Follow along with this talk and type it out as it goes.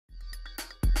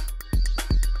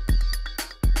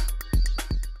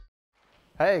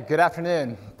Hey, good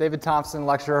afternoon. David Thompson,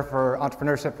 lecturer for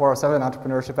Entrepreneurship 407,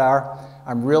 Entrepreneurship Hour.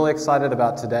 I'm really excited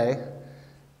about today.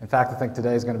 In fact, I think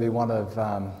today is going to be one of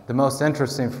the most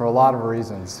interesting for a lot of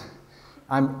reasons.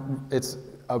 It's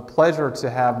a pleasure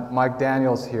to have Mike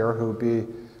Daniels here, who will be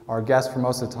our guest for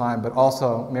most of the time, but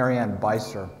also Marianne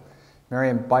Beister.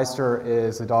 Marianne Beister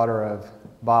is the daughter of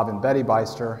Bob and Betty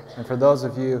Beister, and for those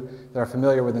of you that are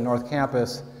familiar with the North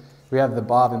Campus, we have the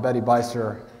Bob and Betty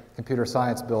Beister Computer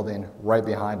Science Building right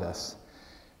behind us.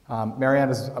 Marianne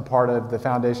is a part of the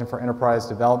Foundation for Enterprise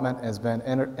Development and has been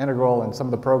integral in some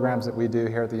of the programs that we do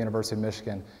here at the University of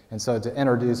Michigan. And so to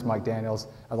introduce Mike Daniels,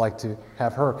 I'd like to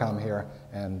have her come here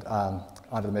and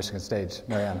onto the Michigan stage.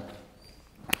 Marianne.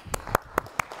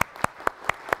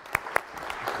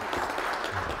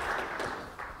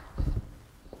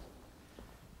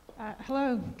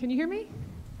 Hello, can you hear me?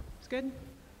 It's good?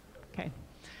 Okay.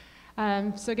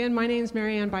 So again, my name is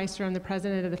Marianne Beister. I'm the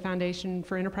president of the Foundation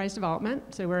for Enterprise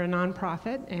Development. So we're a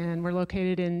nonprofit, and we're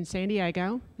located in San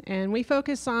Diego. And we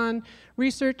focus on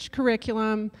research,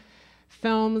 curriculum,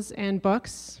 films, and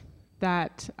books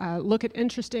that look at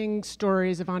interesting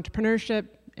stories of entrepreneurship,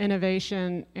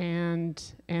 innovation,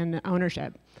 and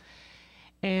ownership.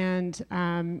 And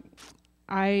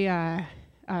I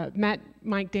met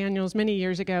Mike Daniels many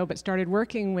years ago, but started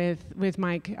working with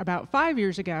Mike about 5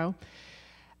 years ago.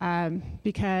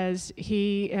 Because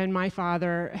he and my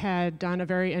father had done a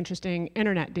very interesting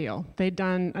internet deal. They'd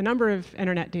done a number of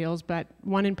internet deals, but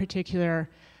one in particular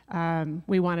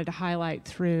we wanted to highlight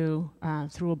through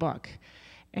a book.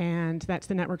 And that's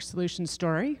the Network Solutions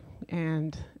story.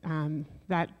 And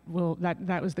that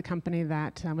was the company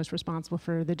that was responsible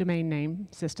for the domain name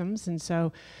systems. And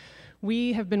so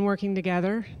we have been working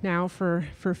together now for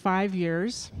 5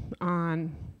 years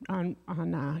on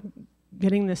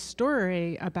getting this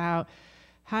story about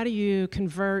how do you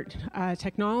convert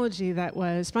technology that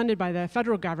was funded by the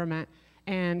federal government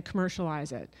and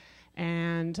commercialize it,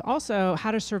 and also how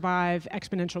to survive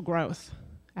exponential growth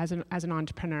as an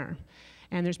entrepreneur.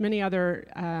 And there's many other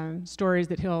stories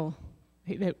that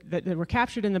that were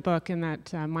captured in the book and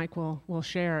that Mike will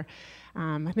share.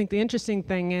 I think the interesting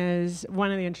thing is,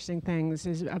 one of the interesting things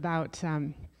is about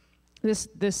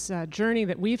this journey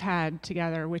that we've had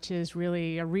together, which is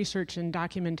really a research and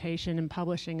documentation and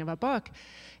publishing of a book,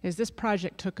 is this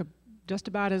project took just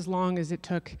about as long as it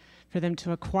took for them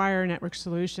to acquire Network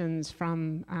Solutions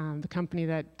from the company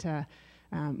that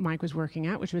Mike was working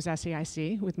at, which was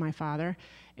SAIC with my father,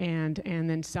 and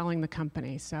then selling the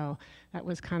company. So that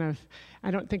was kind of, I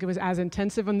don't think it was as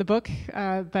intensive in the book,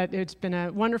 but it's been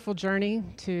a wonderful journey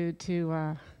to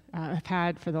have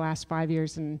had for the last 5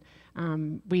 years. And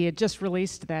we had just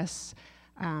released this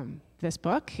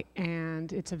book,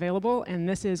 and it's available, and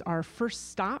this is our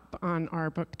first stop on our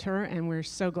book tour, and we're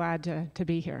so glad to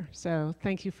be here. So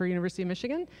thank you for University of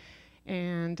Michigan,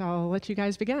 and I'll let you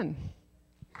guys begin.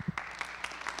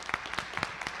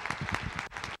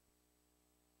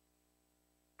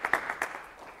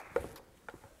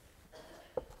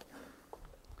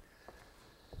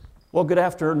 Well, good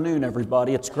afternoon,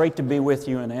 everybody. It's great to be with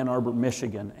you in Ann Arbor,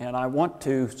 Michigan. And I want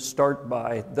to start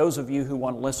by, those of you who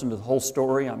want to listen to the whole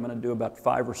story, I'm going to do about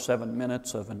 5 or 7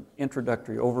 minutes of an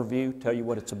introductory overview, tell you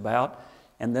what it's about,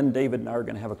 and then David and I are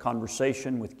going to have a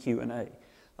conversation with Q&A.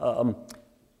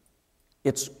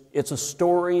 It's a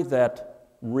story that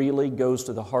really goes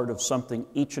to the heart of something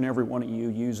each and every one of you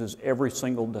uses every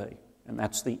single day, and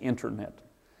that's the internet.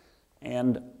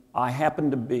 And I happen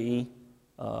to be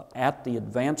at the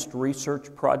Advanced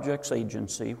Research Projects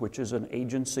Agency, which is an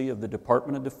agency of the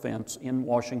Department of Defense in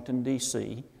Washington,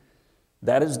 D.C.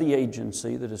 That is the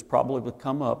agency that has probably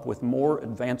come up with more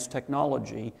advanced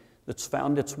technology that's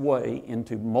found its way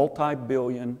into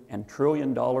multi-billion and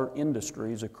trillion-dollar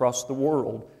industries across the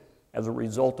world as a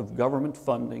result of government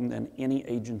funding than any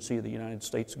agency of the United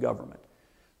States government.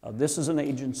 This is an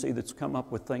agency that's come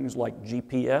up with things like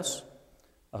GPS,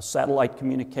 satellite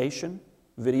communication,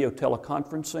 video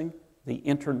teleconferencing, the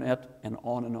internet, and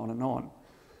on and on and on.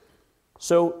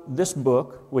 So this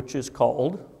book, which is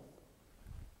called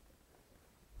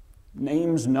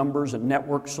Names, Numbers, and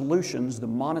Network Solutions, the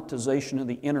Monetization of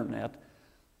the Internet,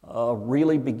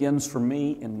 really begins for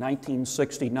me in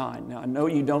 1969. Now, I know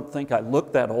you don't think I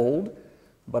look that old,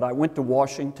 but I went to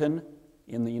Washington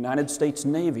in the United States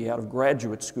Navy out of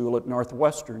graduate school at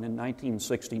Northwestern in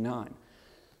 1969.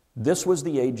 This was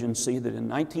the agency that in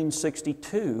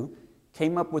 1962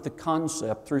 came up with a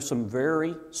concept through some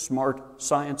very smart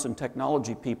science and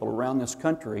technology people around this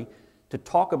country to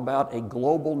talk about a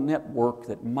global network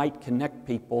that might connect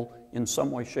people in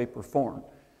some way, shape, or form.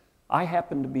 I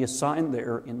happened to be assigned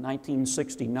there in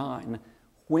 1969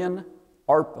 when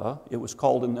ARPA, it was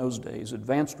called in those days,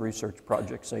 Advanced Research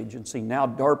Projects Agency, now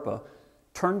DARPA,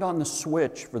 turned on the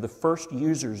switch for the first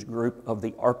users group of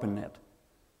the ARPANET.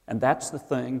 And that's the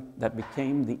thing that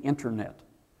became the internet.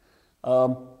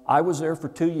 I was there for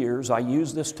 2 years. I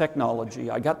used this technology.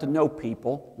 I got to know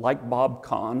people like Bob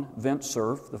Kahn, Vint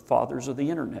Cerf, the fathers of the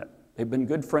internet. They've been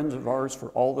good friends of ours for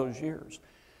all those years.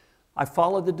 I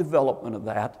followed the development of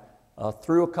that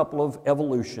through a couple of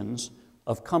evolutions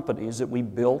of companies that we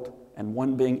built, and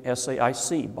one being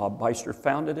SAIC. Bob Beister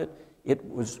founded it. It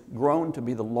was grown to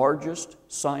be the largest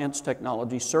science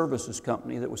technology services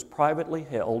company that was privately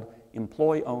held,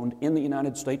 employee-owned in the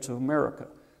United States of America.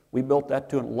 We built that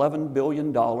to an $11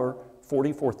 billion,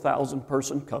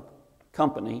 44,000-person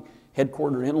company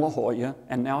headquartered in La Jolla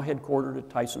and now headquartered at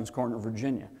Tysons Corner,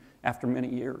 Virginia, after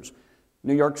many years.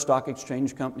 New York Stock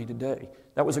Exchange company today.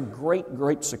 That was a great,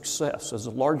 great success as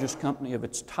the largest company of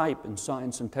its type in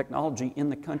science and technology in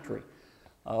the country.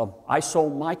 I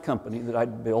sold my company that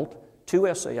I'd built to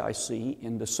SAIC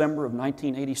in December of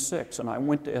 1986, and I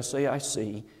went to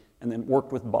SAIC and then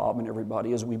worked with Bob and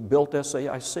everybody as we built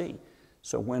SAIC.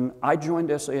 So when I joined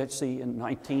SAIC in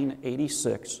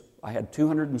 1986, I had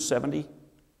 270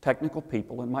 technical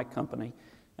people in my company,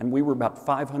 and we were about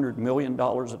 $500 million at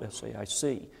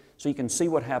SAIC. So you can see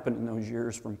what happened in those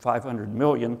years from 500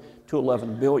 million to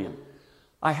 11 billion.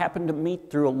 I happened to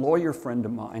meet through a lawyer friend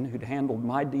of mine who'd handled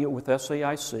my deal with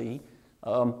SAIC,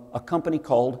 a company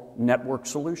called Network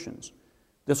Solutions.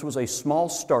 This was a small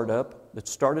startup that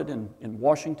started in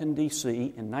Washington, D.C.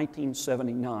 in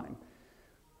 1979.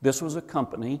 This was a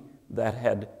company that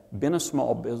had been a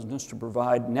small business to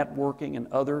provide networking and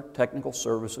other technical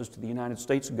services to the United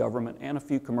States government and a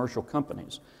few commercial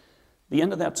companies. The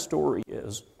end of that story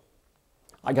is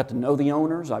I got to know the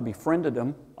owners, I befriended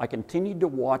them, I continued to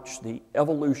watch the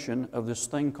evolution of this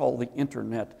thing called the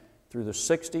internet through the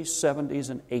 60s, 70s,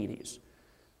 and 80s.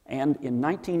 And in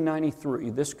 1993,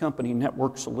 this company,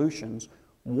 Network Solutions,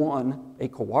 won a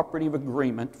cooperative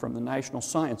agreement from the National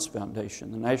Science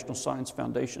Foundation. The National Science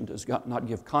Foundation does not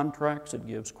give contracts, it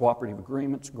gives cooperative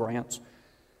agreements, grants,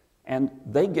 and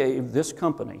they gave this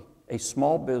company, a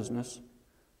small business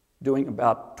doing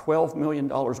about $12 million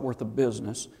worth of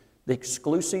business, the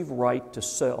exclusive right to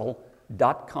sell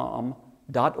 .com,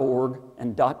 .org,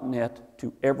 and .net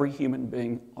to every human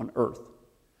being on earth.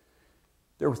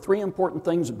 There were three important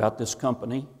things about this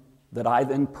company that I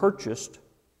then purchased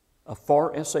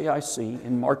for SAIC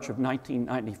in March of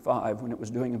 1995 when it was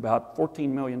doing about $14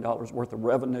 million worth of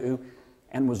revenue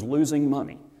and was losing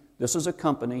money. This is a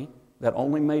company that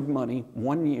only made money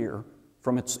 1 year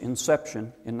from its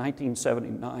inception in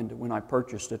 1979 to when I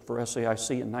purchased it for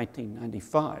SAIC in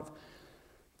 1995.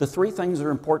 The three things that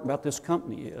are important about this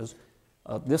company is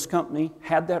this company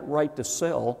had that right to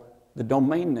sell the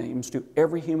domain names to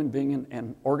every human being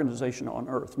and organization on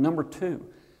earth. Number two,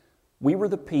 we were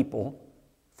the people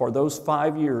for those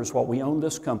 5 years while we owned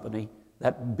this company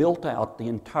that built out the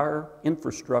entire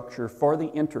infrastructure for the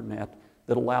internet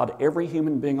that allowed every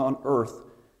human being on earth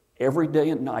every day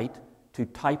and night to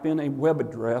type in a web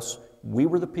address. We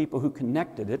were the people who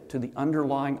connected it to the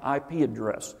underlying IP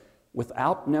address.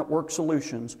 Without Network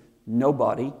Solutions,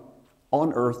 nobody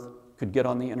on earth could get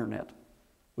on the internet.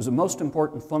 It was the most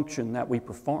important function that we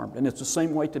performed, and it's the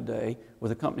same way today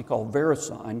with a company called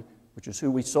VeriSign, which is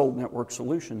who we sold Network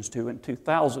Solutions to in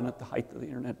 2000 at the height of the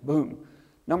internet boom.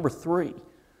 Number three,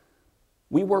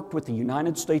 we worked with the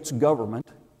United States government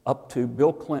up to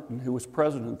Bill Clinton, who was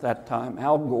president at that time,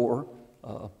 Al Gore,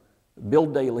 Bill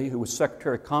Daley, who was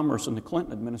Secretary of Commerce in the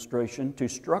Clinton administration, to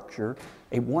structure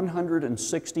a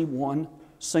 161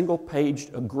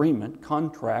 single-paged agreement,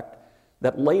 contract,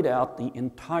 that laid out the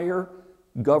entire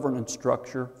governance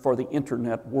structure for the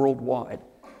internet worldwide.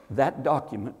 That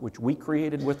document, which we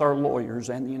created with our lawyers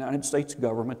and the United States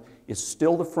government, is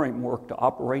still the framework to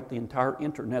operate the entire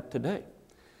internet today.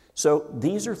 So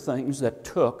these are things that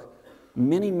took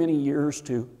many, many years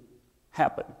to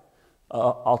happen.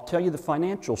 I'll tell you the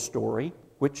financial story,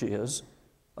 which is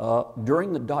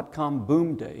during the dot-com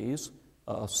boom days,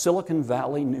 Silicon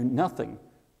Valley knew nothing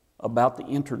about the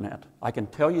internet. I can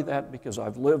tell you that because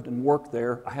I've lived and worked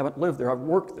there. I haven't lived there, I've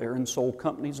worked there and sold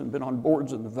companies and been on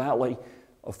boards in the Valley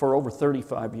for over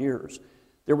 35 years.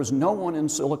 There was no one in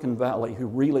Silicon Valley who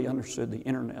really understood the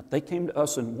internet. They came to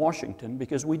us in Washington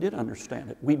because we did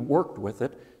understand it. We'd worked with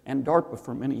it and DARPA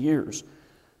for many years.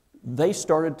 They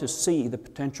started to see the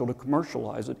potential to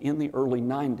commercialize it in the early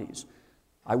 90s.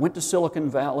 I went to Silicon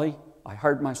Valley, I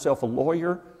hired myself a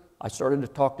lawyer, I started to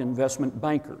talk to investment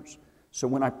bankers. So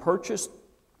when I purchased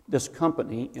this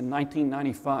company in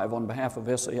 1995 on behalf of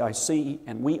SAIC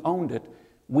and we owned it,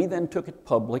 We then took it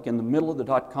public in the middle of the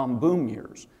dot-com boom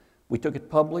years. We took it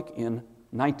public in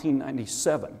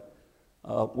 1997.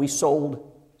 We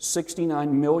sold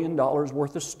 $69 million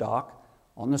worth of stock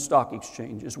on the stock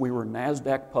exchanges. We were a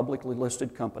NASDAQ publicly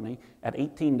listed company at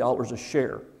 $18 a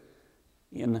share.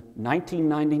 In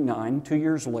 1999, 2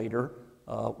 years later,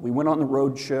 we went on the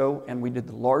road show and we did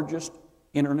the largest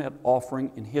internet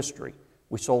offering in history.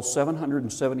 We sold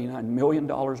 $779 million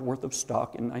worth of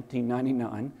stock in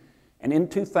 1999. And in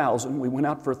 2000, we went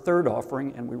out for a third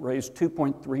offering and we raised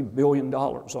 $2.3 billion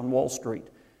on Wall Street.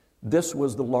 This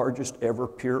was the largest ever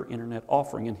pure internet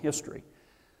offering in history.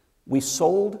 We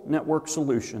sold Network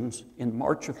Solutions in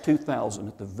March of 2000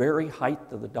 at the very height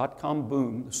of the dot-com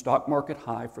boom, the stock market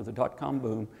high for the dot-com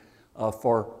boom,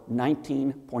 for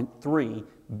 $19.3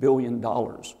 billion.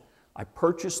 I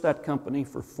purchased that company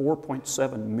for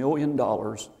 $4.7 million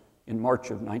in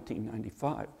March of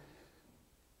 1995.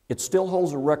 It still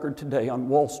holds a record today on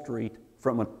Wall Street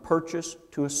from a purchase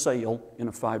to a sale in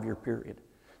a 5-year period.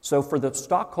 So for the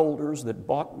stockholders that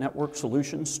bought Network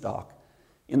Solutions stock,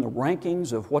 in the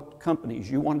rankings of what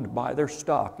companies you wanted to buy their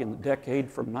stock in the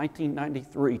decade from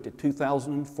 1993 to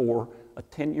 2004, a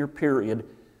 10-year period,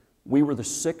 we were the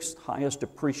 6th highest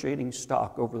appreciating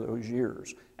stock over those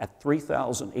years at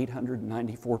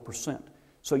 3,894%.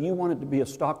 So you wanted to be a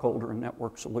stockholder in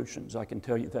Network Solutions, I can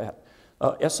tell you that.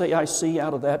 SAIC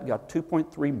out of that got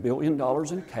 $2.3 billion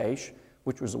in cash,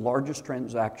 which was the largest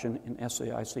transaction in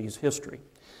SAIC's history.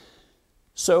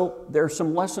 So there are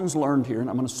some lessons learned here, and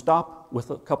I'm going to stop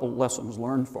with a couple of lessons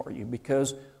learned for you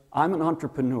because I'm an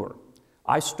entrepreneur.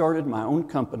 I started my own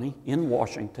company in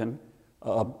Washington.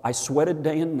 I sweated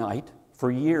day and night for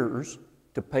years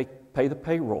to pay the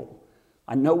payroll.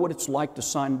 I know what it's like to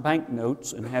sign bank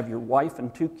notes and have your wife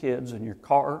and 2 kids and your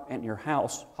car and your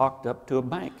house hooked up to a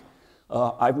bank.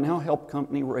 I've now helped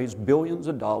companies raise billions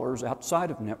of dollars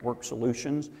outside of Network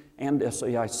Solutions and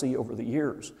SAIC over the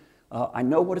years. I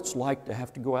know what it's like to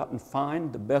have to go out and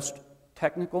find the best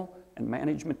technical and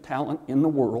management talent in the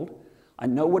world. I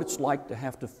know what it's like to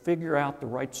have to figure out the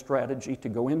right strategy to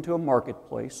go into a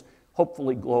marketplace,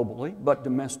 hopefully globally, but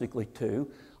domestically too.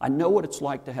 I know what it's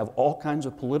like to have all kinds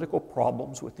of political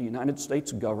problems with the United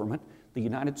States government, the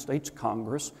United States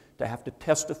Congress, to have to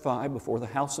testify before the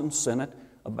House and Senate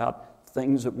about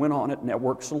things that went on at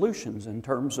Network Solutions in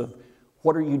terms of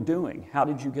what are you doing? How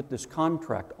did you get this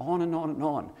contract? On and on and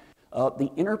on.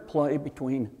 The interplay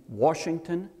between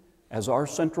Washington as our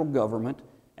central government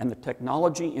and the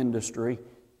technology industry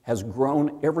has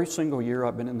grown every single year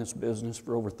I've been in this business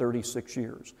for over 36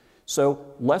 years.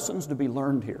 So lessons to be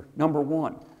learned here. Number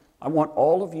one, I want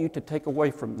all of you to take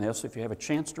away from this, if you have a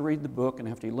chance to read the book and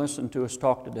after you listen to us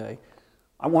talk today,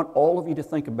 I want all of you to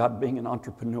think about being an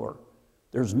entrepreneur.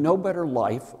 There's no better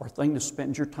life or thing to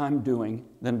spend your time doing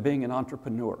than being an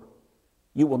entrepreneur.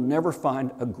 You will never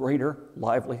find a greater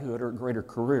livelihood or a greater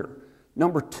career.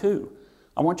 Number two,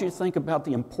 I want you to think about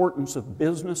the importance of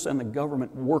business and the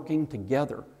government working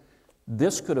together.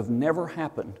 This could have never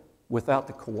happened without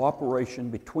the cooperation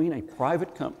between a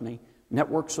private company,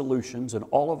 Network Solutions, and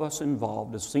all of us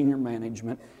involved as senior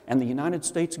management, and the United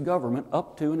States government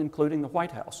up to and including the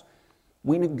White House.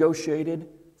 We negotiated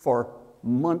for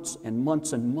months and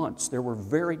months and months. There were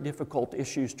very difficult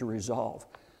issues to resolve.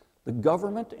 The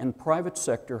government and private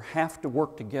sector have to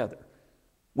work together.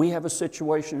 We have a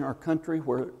situation in our country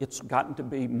where it's gotten to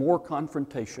be more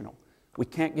confrontational. We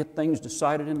can't get things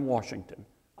decided in Washington.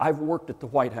 I've worked at the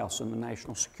White House and the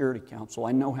National Security Council.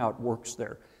 I know how it works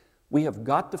there. We have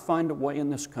got to find a way in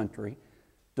this country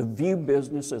to view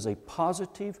business as a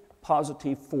positive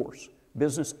force.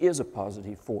 Business is a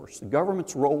positive force. The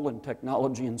government's role in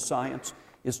technology and science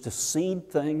is to seed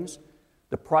things.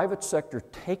 The private sector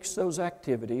takes those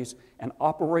activities and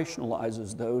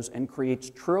operationalizes those and creates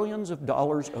trillions of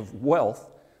dollars of wealth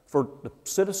for the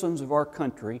citizens of our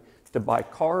country to buy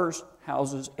cars,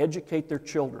 houses, educate their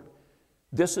children.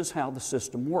 This is how the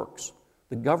system works.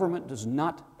 The government does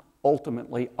not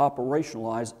ultimately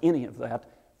operationalize any of that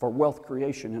for wealth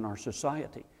creation in our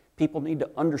society. People need to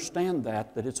understand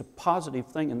that it's a positive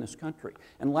thing in this country.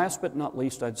 And last but not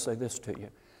least, I'd say this to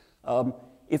you.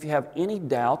 If you have any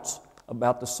doubts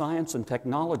about the science and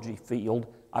technology field,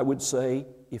 I would say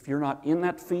if you're not in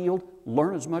that field,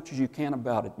 learn as much as you can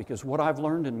about it, because what I've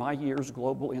learned in my years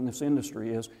global in this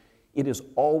industry is it is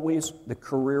always the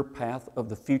career path of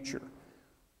the future.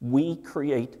 We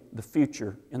create the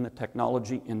future in the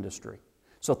technology industry.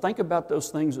 So think about those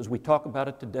things as we talk about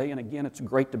it today, and again, it's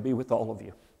great to be with all of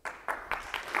you.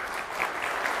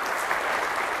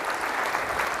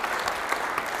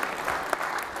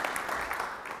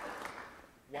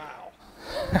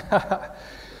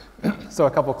 So So a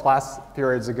couple class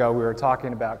periods ago, we were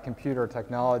talking about computer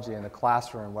technology in the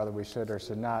classroom, whether we should or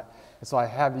should not. And so I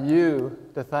have you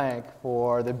to thank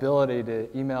for the ability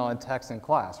to email and text in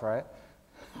class, right?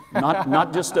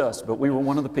 Not just us, but we were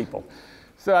one of the people.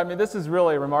 So, I mean, this is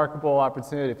really a remarkable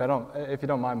opportunity, if you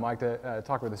don't mind, Mike, to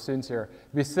talk with the students here.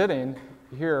 To be sitting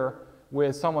here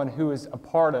with someone who is a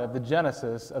part of the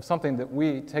genesis of something that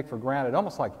we take for granted,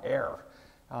 almost like air.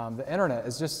 The internet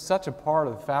is just such a part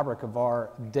of the fabric of our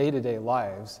day-to-day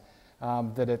lives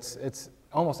that it's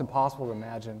almost impossible to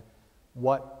imagine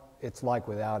what it's like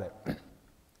without it.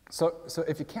 So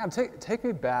if you can, take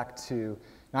me back to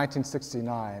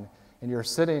 1969. And you're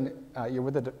sitting, you're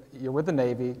with the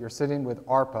Navy, you're sitting with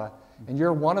ARPA, and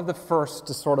you're one of the first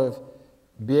to sort of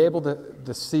be able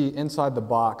to see inside the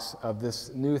box of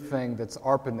this new thing that's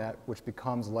ARPANET, which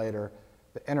becomes later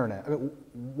the internet. I mean,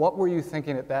 what were you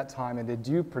thinking at that time, and did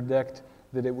you predict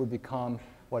that it would become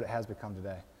what it has become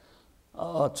today?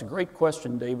 It's a great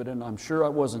question, David, and I'm sure I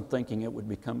wasn't thinking it would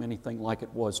become anything like it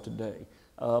was today.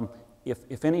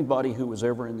 If anybody who was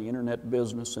ever in the internet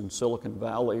business in Silicon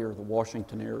Valley or the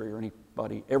Washington area or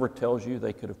anybody ever tells you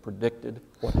they could have predicted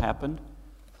what happened,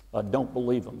 don't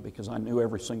believe them, because I knew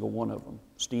every single one of them.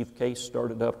 Steve Case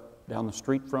started up down the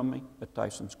street from me at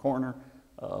Tyson's Corner.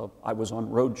 I was on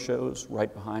road shows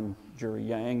right behind Jerry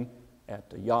Yang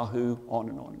at Yahoo, on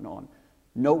and on and on.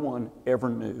 No one ever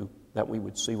knew that we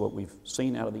would see what we've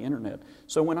seen out of the internet.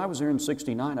 So when I was here in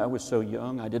 '69, I was so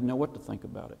young, I didn't know what to think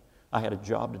about it. I had a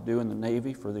job to do in the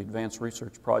Navy for the Advanced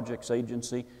Research Projects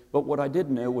Agency, but what I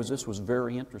did know was this was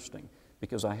very interesting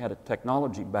because I had a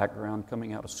technology background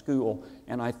coming out of school,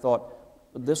 and I thought,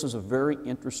 this is a very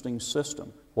interesting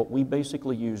system. What we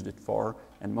basically used it for,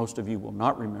 and most of you will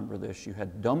not remember this, you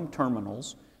had dumb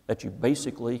terminals that you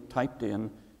basically typed in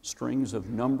strings of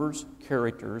numbers,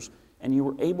 characters, and you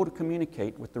were able to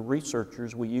communicate with the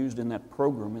researchers we used in that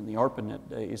program in the ARPANET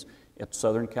days at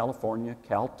Southern California,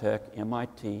 Caltech,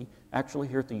 MIT, actually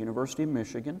here at the University of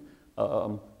Michigan,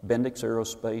 Bendix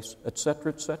Aerospace, et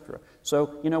cetera, et cetera.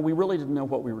 So, you know, we really didn't know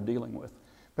what we were dealing with.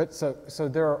 But so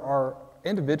there are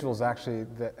individuals actually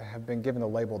that have been given the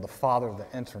label the father of the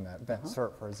internet, Vint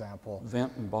Cerf, for example.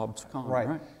 Vint and Bob Scott,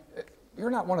 right?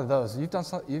 You're not one of those. You've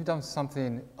done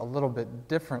something a little bit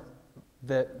different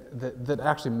that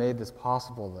actually made this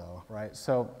possible, though, right?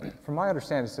 So, from my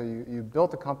understanding, so you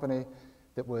built a company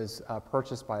that was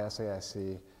purchased by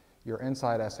SAIC. You're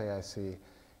inside SAIC,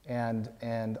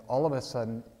 and all of a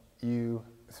sudden, you,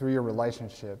 through your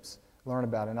relationships, learn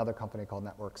about another company called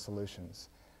Network Solutions.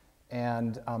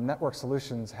 And Network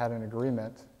Solutions had an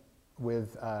agreement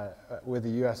with the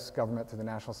U.S. government through the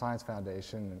National Science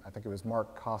Foundation, and I think it was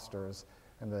Mark Costers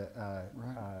and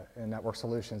in Network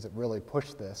Solutions that really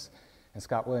pushed this, and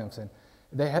Scott Williamson.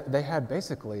 They had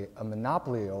basically a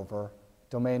monopoly over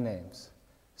domain names.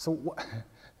 So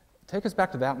take us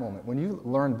back to that moment. When you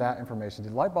learned that information,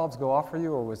 did light bulbs go off for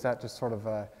you, or was that just sort of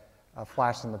a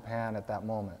flash in the pan at that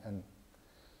moment? And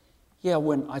yeah,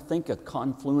 when I think a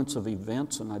confluence of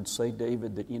events, and I'd say,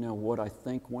 David, that, you know, what I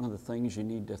think one of the things you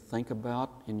need to think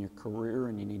about in your career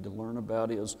and you need to learn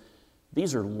about is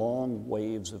these are long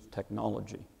waves of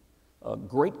technology.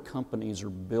 Great companies are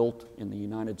built in the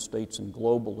United States and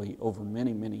globally over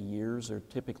many, many years. They're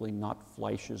typically not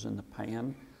flashes in the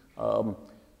pan.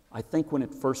 I think when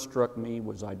it first struck me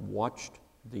was I'd watched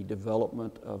the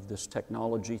development of this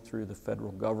technology through the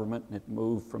federal government, and it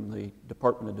moved from the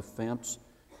Department of Defense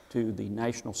to the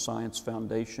National Science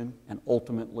Foundation, and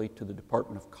ultimately to the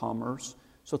Department of Commerce.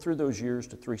 So through those years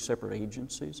to 3 separate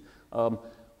agencies.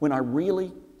 When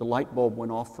the light bulb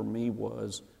went off for me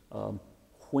was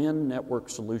when Network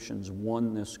Solutions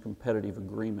won this competitive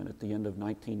agreement at the end of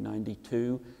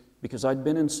 1992, because I'd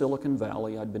been in Silicon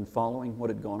Valley, I'd been following what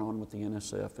had gone on with the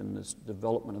NSF and this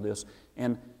development of this,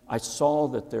 and I saw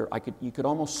that you could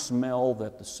almost smell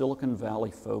that the Silicon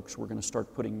Valley folks were going to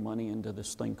start putting money into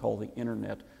this thing called the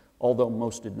internet, although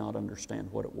most did not understand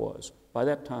what it was. By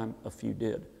that time, a few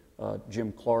did.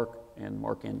 Jim Clark and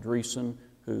Mark Andreessen,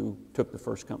 who took the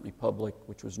first company public,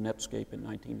 which was Netscape in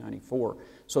 1994.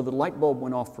 So the light bulb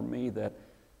went off for me that,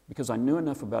 because I knew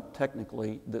enough about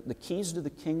technically, that the keys to the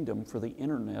kingdom for the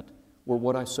internet were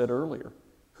what I said earlier.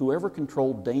 Whoever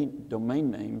controlled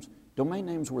domain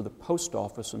names were the post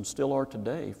office and still are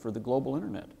today for the global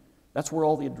internet. That's where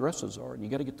all the addresses are, and you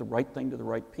got to get the right thing to the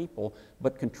right people,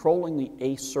 but controlling the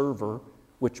A server,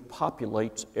 which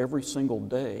populates every single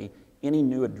day any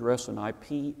new address and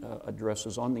IP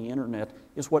addresses on the internet,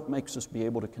 is what makes us be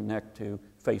able to connect to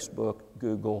Facebook,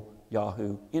 Google,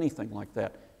 Yahoo, anything like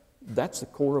that. That's the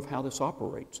core of how this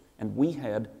operates. And we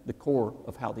had the core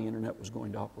of how the internet was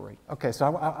going to operate. Okay, so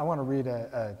I want to read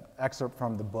an excerpt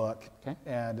from the book, Okay.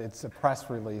 and it's a press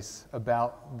release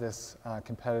about this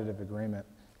competitive agreement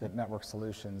that Network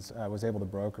Solutions was able to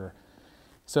broker.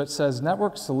 So it says,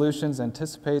 Network Solutions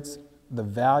anticipates the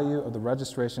value of the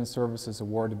registration services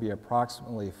award to be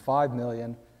approximately $5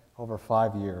 million over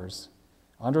 5 years.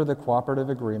 Under the cooperative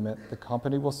agreement, the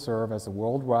company will serve as the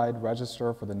worldwide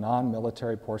registrar for the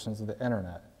non-military portions of the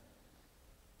internet.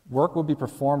 Work will be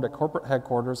performed at corporate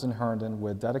headquarters in Herndon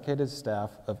with dedicated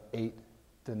staff of 8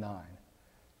 to 9.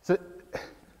 So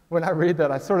when I read that,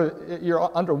 you're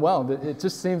underwhelmed. It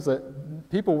just seems that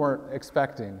people weren't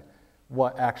expecting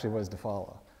what actually was to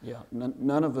follow. Yeah,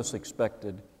 none of us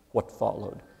expected what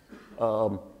followed.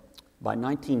 By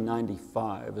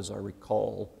 1995, as I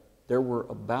recall, there were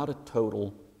about a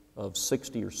total of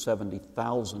 60 or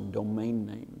 70,000 domain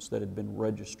names that had been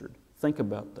registered. Think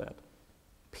about that.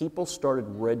 People started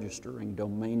registering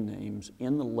domain names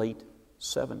in the late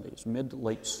 70s, mid to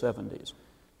late 70s.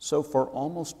 So for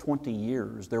almost 20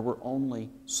 years, there were only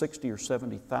 60 or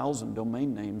 70,000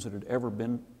 domain names that had ever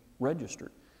been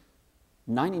registered.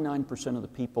 99% of the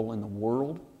people in the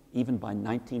world, even by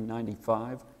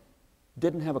 1995,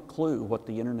 didn't have a clue what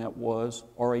the internet was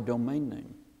or a domain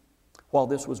name, while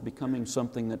this was becoming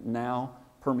something that now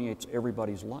permeates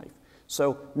everybody's life.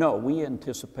 So, no, we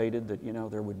anticipated that,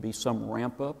 there would be some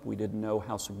ramp up. We didn't know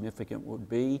how significant it would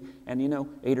be. And,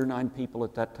 8 or 9 people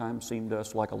at that time seemed to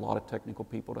us like a lot of technical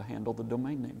people to handle the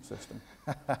domain name system.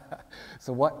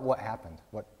 So what happened?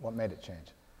 What made it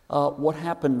change? What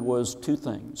happened was 2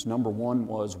 things. Number one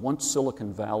was once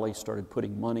Silicon Valley started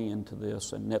putting money into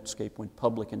this and Netscape went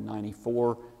public in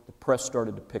 '94, the press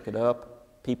started to pick it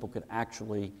up. People could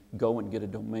actually go and get a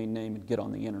domain name and get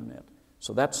on the internet.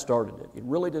 So that started it. It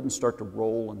really didn't start to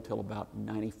roll until about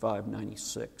 95,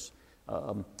 96.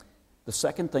 The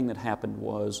second thing that happened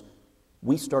was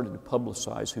we started to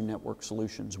publicize who Network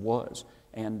Solutions was.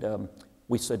 And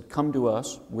we said, come to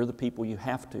us, we're the people you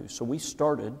have to. So we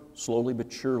started, slowly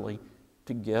but surely,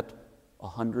 to get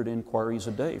 100 inquiries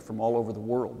a day from all over the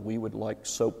world. We would like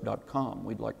soap.com,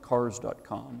 we'd like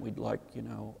cars.com, we'd like,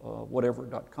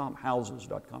 whatever.com,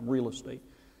 houses.com, real estate.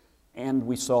 And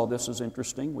we saw this as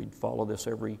interesting. We'd follow this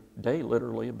every day,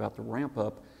 literally, about the ramp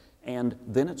up. And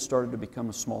then it started to become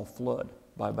a small flood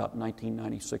by about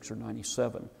 1996 or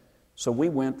 97. So we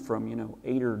went from,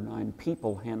 8 or 9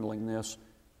 people handling this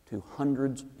to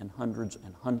hundreds and hundreds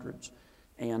and hundreds.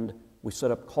 And we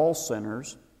set up call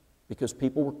centers because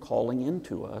people were calling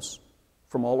into us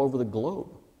from all over the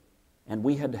globe. And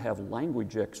we had to have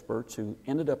language experts who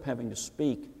ended up having to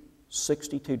speak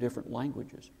 62 different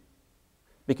languages.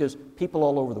 Because people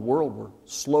all over the world were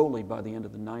slowly, by the end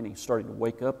of the 90s, starting to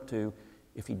wake up to,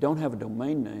 if you don't have a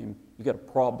domain name, you got a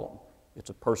problem.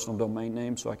 It's a personal domain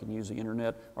name, so I can use the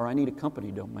internet, or I need a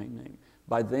company domain name.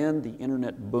 By then, the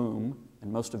internet boom,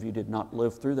 and most of you did not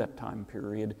live through that time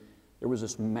period, there was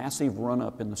this massive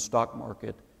run-up in the stock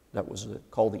market that was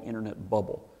called the internet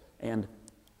bubble. And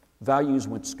values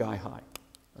went sky high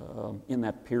in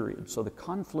that period. So the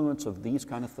confluence of these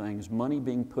kind of things, money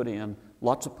being put in,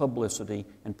 lots of publicity,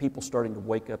 and people starting to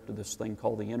wake up to this thing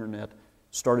called the internet,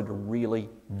 started to really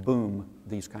boom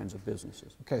these kinds of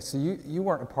businesses. Okay, so you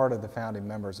weren't a part of the founding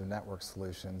members of Network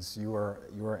Solutions. You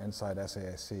were inside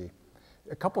SAIC.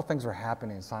 A couple things were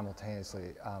happening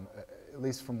simultaneously, at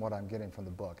least from what I'm getting from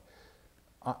the book.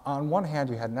 On one hand,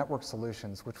 you had Network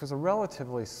Solutions, which was a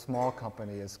relatively small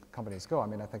company as companies go. I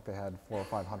mean, I think they had 400 or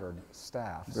 500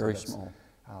 staff. Very small.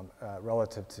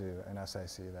 Relative to an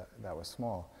SAIC, that was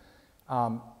small.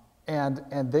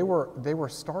 And they were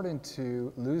starting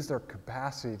to lose their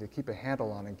capacity to keep a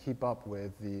handle on and keep up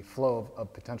with the flow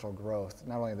of potential growth,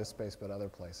 not only in this space but other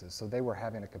places. So they were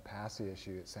having a capacity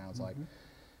issue, it sounds like.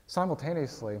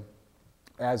 Simultaneously,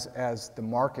 as the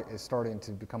market is starting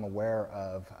to become aware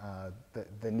of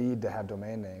the need to have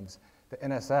domain names, the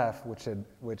NSF, which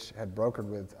had brokered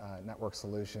with Network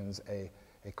Solutions a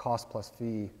cost plus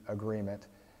fee agreement,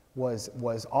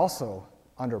 was also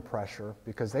under pressure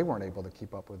because they weren't able to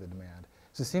keep up with the demand.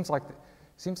 So it seems like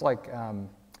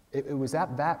it was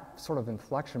at that sort of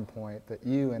inflection point that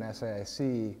you and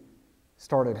SAIC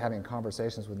started having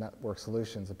conversations with Network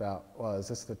Solutions about, well, is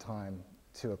this the time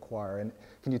to acquire? And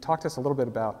can you talk to us a little bit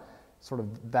about sort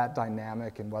of that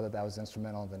dynamic and whether that was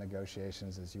instrumental in the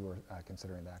negotiations as you were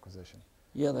considering the acquisition?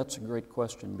 Yeah, that's a great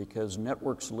question because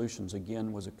Network Solutions,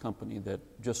 again, was a company that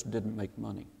just didn't make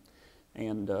money.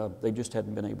 And they just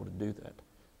hadn't been able to do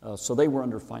that. So they were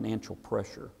under financial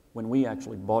pressure. When we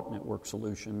actually bought Network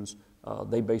Solutions,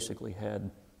 they basically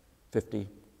had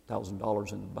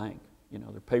 $50,000 in the bank. You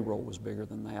know, their payroll was bigger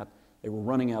than that. They were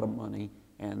running out of money,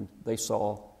 and they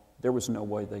saw there was no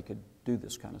way they could do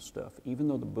this kind of stuff. Even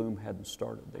though the boom hadn't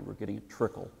started, they were getting a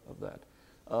trickle of that.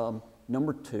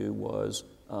 Number two was,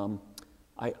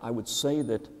 I would say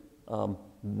that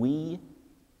we,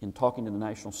 in talking to the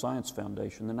National Science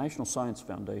Foundation, the National Science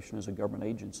Foundation as a government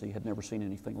agency had never seen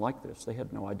anything like this. They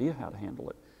had no idea how to handle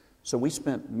it. So we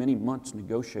spent many months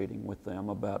negotiating with them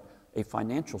about a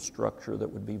financial structure that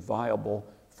would be viable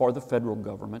for the federal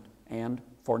government and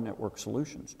for Network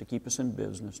Solutions to keep us in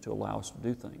business, to allow us to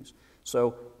do things.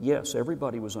 So yes,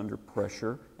 everybody was under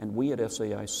pressure, and we at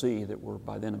SAIC, that were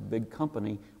by then a big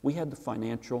company, we had the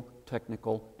financial,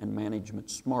 technical, and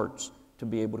management smarts to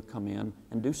be able to come in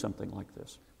and do something like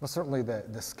this. Well, certainly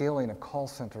the scaling of call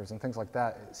centers and things like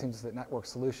that, it seems that Network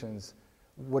Solutions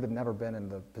would have never been in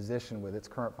the position with its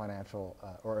current financial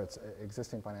or its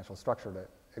existing financial structure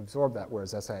to absorb that,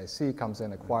 whereas SAIC comes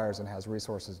in, acquires, and has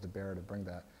resources to bear to bring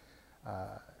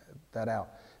that out.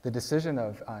 The decision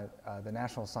of the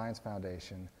National Science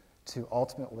Foundation to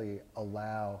ultimately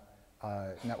allow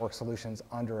Network Solutions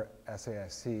under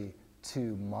SAIC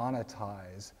to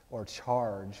monetize or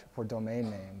charge for domain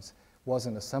names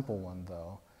wasn't a simple one,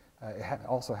 though. It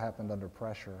also happened under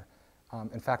pressure.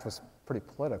 In fact, was pretty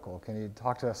political. Can you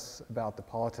talk to us about the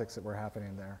politics that were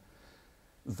happening there?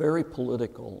 Very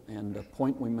political, and the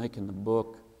point we make in the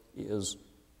book is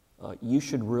you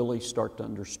should really start to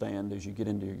understand as you get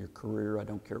into your career, I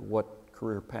don't care what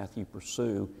career path you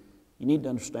pursue, you need to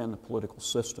understand the political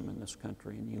system in this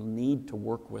country, and you need to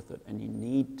work with it, and you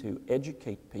need to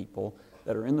educate people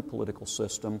that are in the political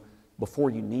system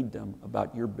before you need them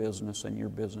about your business and your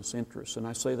business interests. And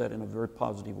I say that in a very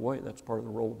positive way. That's part of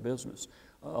the role of business.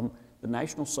 The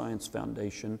National Science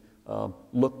Foundation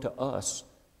looked to us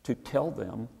to tell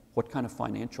them what kind of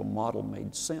financial model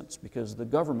made sense, because the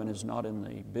government is not in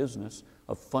the business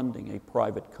of funding a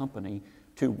private company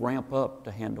to ramp up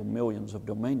to handle millions of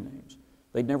domain names.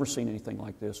 They'd never seen anything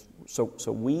like this. So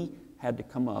we had to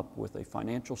come up with a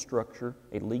financial structure,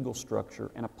 a legal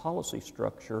structure, and a policy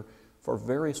structure for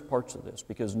various parts of this,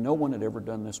 because no one had ever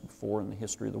done this before in the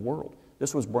history of the world.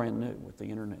 This was brand new with the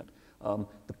internet.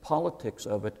 The politics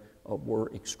of it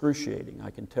were excruciating, I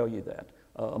can tell you that.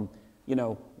 You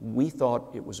know, we thought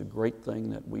it was a great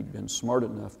thing that we'd been smart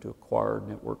enough to acquire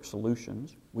Network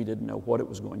Solutions. We didn't know what it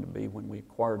was going to be when we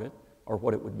acquired it or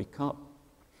what it would become.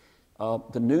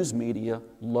 The news media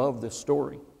loved this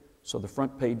story. So the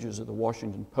front pages of the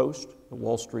Washington Post, the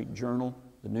Wall Street Journal,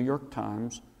 the New York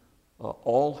Times,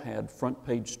 all had front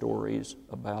page stories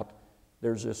about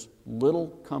there's this little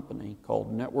company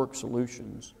called Network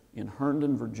Solutions in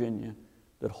Herndon, Virginia,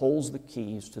 that holds the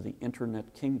keys to the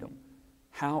internet kingdom.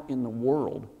 How in the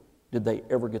world did they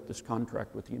ever get this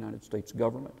contract with the United States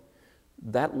government?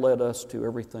 That led us to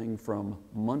everything from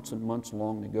months and months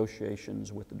long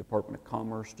negotiations with the Department of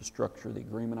Commerce to structure the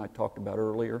agreement I talked about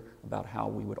earlier about how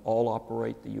we would all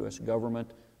operate the U.S.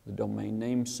 government, the domain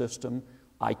name system,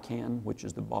 ICANN, which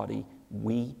is the body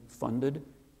we funded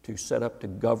to set up to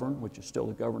govern, which is still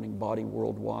the governing body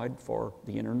worldwide for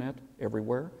the internet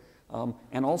everywhere.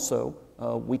 And also,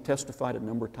 we testified a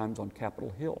number of times on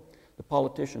Capitol Hill. The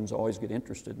politicians always get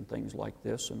interested in things like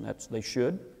this, and they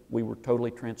should. We were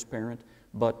totally transparent,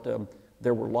 but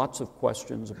there were lots of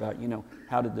questions about, you know,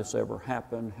 how did this ever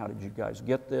happen? How did you guys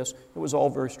get this? It was all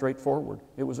very straightforward.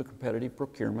 It was a competitive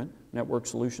procurement. Network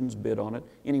Solutions bid on it.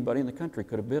 Anybody in the country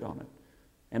could have bid on it.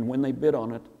 And when they bid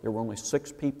on it, there were only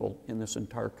 6 people in this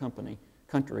entire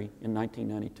country in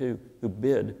 1992 who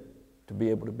bid to be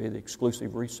able to be the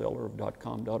exclusive reseller of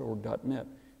 .com, .org, .net.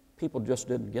 People just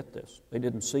didn't get this. They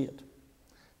didn't see it.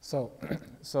 So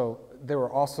there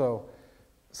were also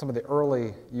some of the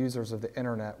early users of the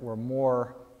internet were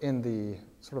more in the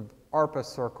sort of ARPA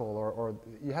circle, or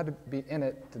you had to be in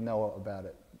it to know about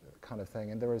it kind of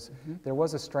thing. And there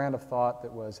was a strand of thought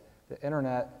that was the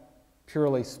internet,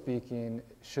 purely speaking,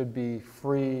 should be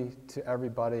free to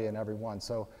everybody and everyone.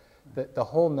 So the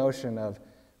whole notion of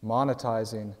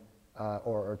monetizing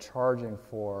or charging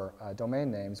for domain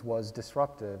names was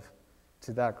disruptive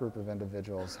to that group of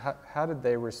individuals. How did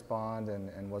they respond,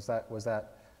 and was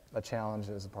that a challenge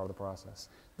as a part of the process?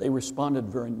 They responded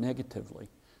very negatively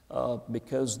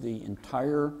because the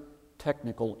entire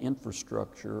technical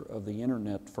infrastructure of the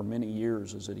internet for many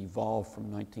years as it evolved from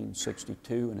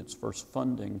 1962 and its first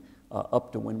funding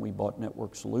up to when we bought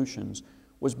Network Solutions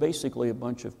was basically a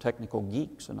bunch of technical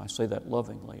geeks, and I say that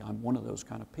lovingly. I'm one of those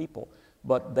kind of people.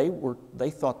 But they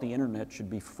thought the internet should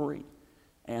be free.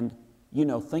 And you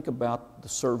know, think about the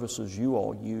services you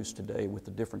all use today with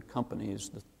the different companies,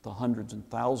 the hundreds and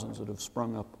thousands that have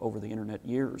sprung up over the internet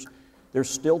years. There's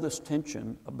still this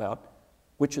tension about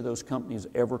which of those companies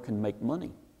ever can make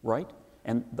money, right?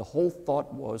 And the whole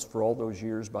thought was, for all those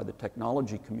years by the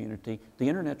technology community, the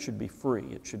internet should be free.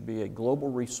 It should be a global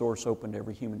resource open to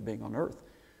every human being on earth.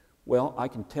 Well, I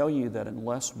can tell you that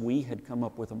unless we had come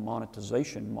up with a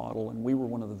monetization model, and we were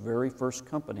one of the very first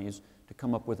companies to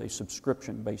come up with a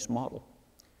subscription-based model,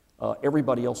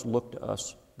 everybody else looked to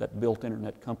us that built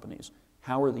internet companies.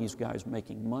 How are these guys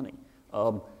making money?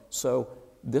 So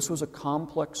this was a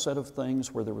complex set of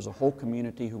things where there was a whole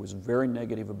community who was very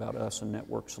negative about us and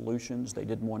network solutions. They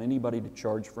didn't want anybody to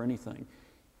charge for anything.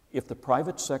 If the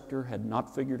private sector had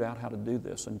not figured out how to do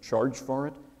this and charge for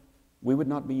it, we would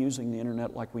not be using the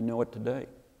internet like we know it today.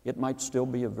 It might still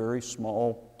be a very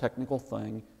small technical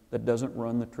thing that doesn't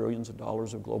run the trillions of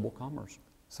dollars of global commerce.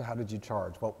 So how did you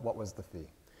charge? What was the fee?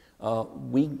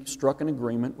 We struck an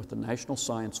agreement with the National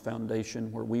Science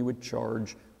Foundation where we would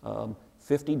charge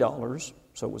 $50,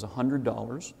 so it was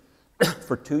 $100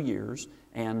 for 2 years,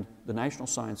 and the National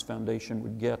Science Foundation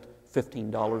would get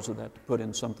 $15 of that to put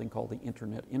in something called the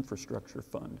Internet Infrastructure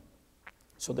Fund.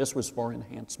 So this was for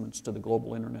enhancements to the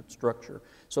global internet structure.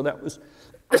 So that was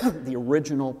the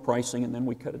original pricing, and then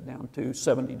we cut it down to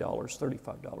 $70,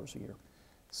 $35 a year.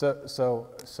 So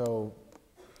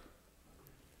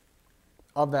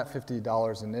of that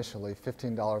 $50 initially,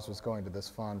 $15 was going to this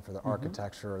fund for the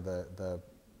architecture,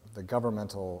 the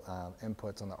governmental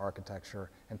inputs on the architecture,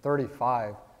 and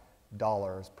 $35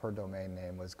 per domain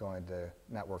name was going to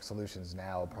Network Solutions,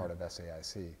 now a part of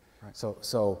SAIC. Right.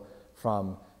 So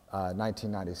from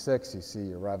 1996, you see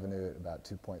your revenue at about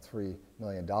 $2.3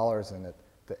 million, and at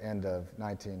the end of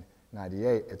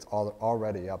 1998, it's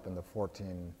already up in the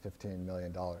 $14, $15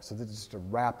 million. So this is just a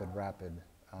rapid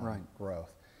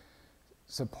growth.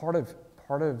 So part of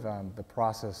the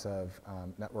process of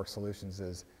Network Solutions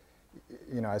is,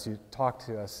 you know, as you talked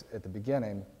to us at the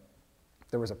beginning,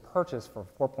 there was a purchase for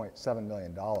 $4.7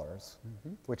 million,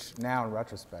 which now in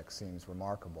retrospect seems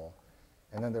remarkable.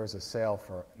 And then there was a sale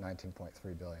for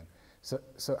 $19.3 billion.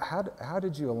 So how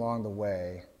did you along the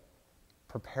way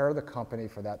prepare the company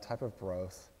for that type of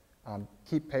growth,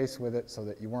 keep pace with it so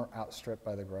that you weren't outstripped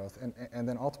by the growth, and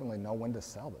then ultimately know when to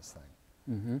sell this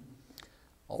thing?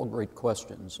 All great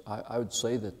questions. I would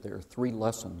say that there are 3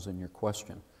 lessons in your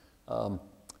question.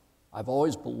 I've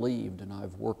always believed, and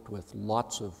I've worked with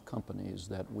lots of companies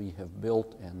that we have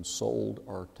built and sold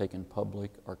or taken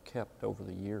public or kept over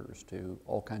the years to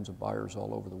all kinds of buyers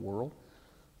all over the world.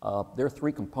 There are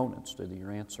 3 components to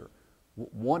your answer.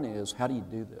 One is, how do you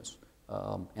do this?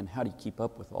 And how do you keep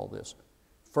up with all this?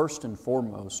 First and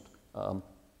foremost,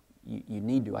 you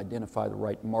need to identify the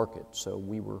right market. So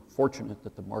we were fortunate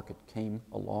that the market came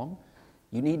along.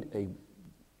 You need a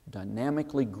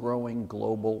dynamically growing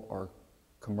global or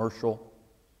commercial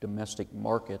domestic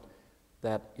market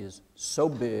that is so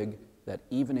big that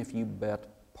even if you bet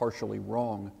partially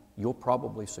wrong, you'll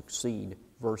probably succeed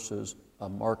versus a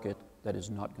market that is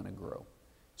not going to grow.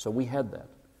 So we had that.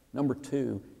 Number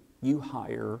 2, you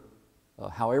hire,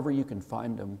 however you can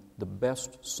find them, the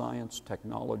best science,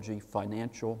 technology,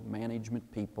 financial,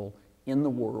 management people in the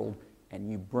world, and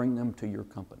you bring them to your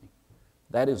company.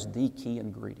 That is the key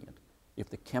ingredient. If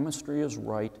the chemistry is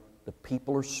right, the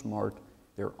people are smart,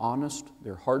 they're honest,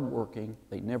 they're hardworking,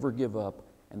 they never give up,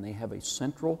 and they have a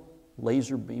central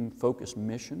laser beam focused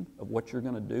mission of what you're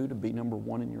going to do to be number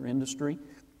 1 in your industry,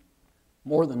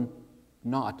 more than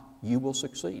not, you will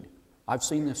succeed. I've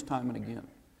seen this time and again.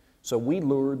 So we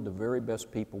lured the very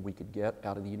best people we could get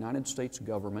out of the United States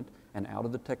government and out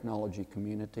of the technology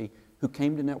community who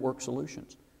came to Network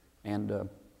Solutions. And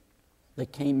they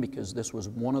came because this was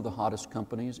one of the hottest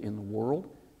companies in the world.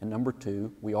 And number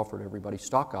 2, we offered everybody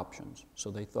stock options.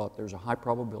 So they thought there's a high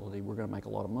probability we're going to make a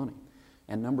lot of money.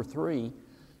 And number 3,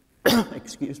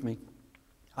 excuse me,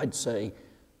 I'd say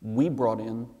we brought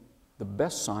in the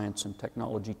best science and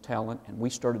technology talent, and we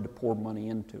started to pour money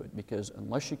into it, because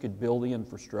unless you could build the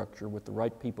infrastructure with the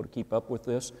right people to keep up with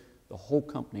this, the whole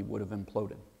company would have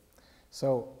imploded.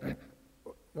 So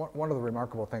one of the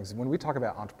remarkable things, when we talk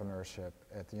about entrepreneurship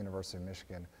at the University of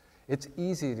Michigan, it's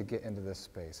easy to get into this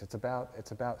space. It's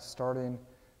about starting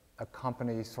a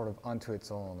company sort of unto its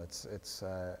own. It's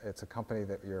a company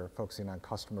that you're focusing on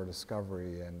customer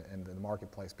discovery and the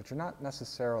marketplace, but you're not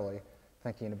necessarily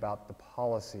thinking about the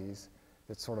policies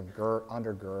that sort of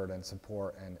undergird and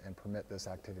support and permit this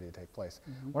activity to take place.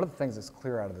 One of the things that's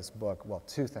clear out of this book, well,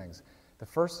 2 things. The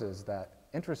first is that,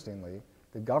 interestingly,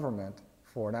 the government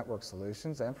for Network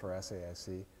Solutions and for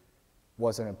SAIC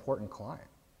was an important client.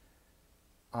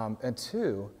 And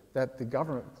 2, that the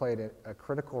government played a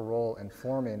critical role in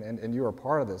forming, and you were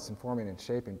part of this, in forming and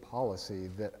shaping policy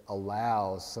that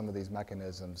allows some of these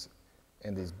mechanisms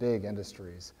in these big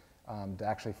industries to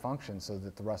actually function so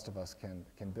that the rest of us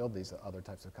can build these other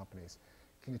types of companies.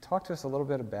 Can you talk to us a little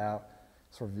bit about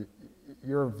sort of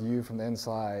your view from the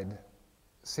inside,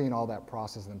 seeing all that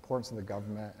process, the importance of the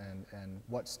government, and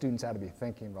what students ought to be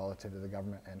thinking relative to the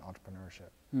government and entrepreneurship?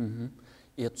 Mm-hmm.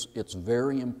 It's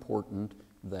very important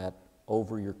that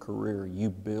over your career you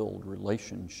build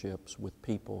relationships with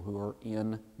people who are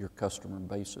in your customer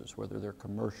bases, whether they're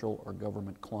commercial or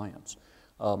government clients.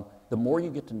 The more you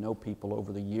get to know people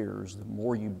over the years, the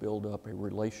more you build up a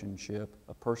relationship,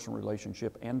 a personal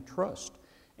relationship, and trust.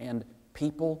 And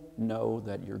people know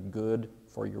that you're good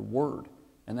for your word.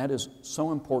 And that is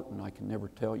so important, I can never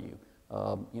tell you.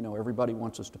 Everybody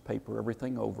wants us to paper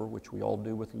everything over, which we all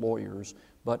do with lawyers,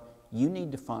 but you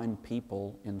need to find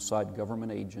people inside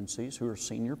government agencies who are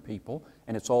senior people,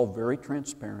 and it's all very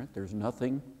transparent. There's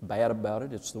nothing bad about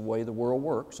it. It's the way the world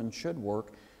works and should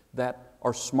work, that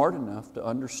are smart enough to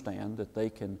understand that they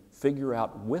can figure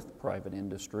out with private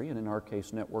industry, and in our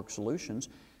case, Network Solutions,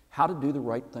 how to do the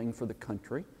right thing for the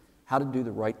country, how to do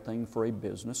the right thing for a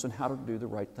business, and how to do the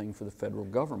right thing for the federal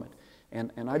government.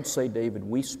 And I'd say, David,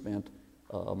 we spent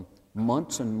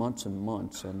months and months and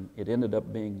months, and it ended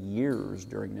up being years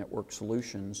during Network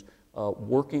Solutions,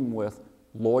 working with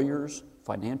lawyers,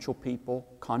 financial people,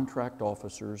 contract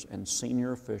officers, and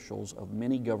senior officials of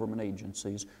many government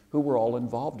agencies who were all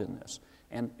involved in this.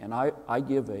 And I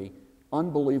give an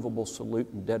unbelievable salute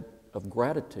and debt of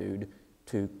gratitude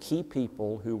to key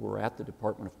people who were at the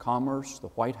Department of Commerce, the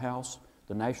White House,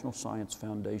 the National Science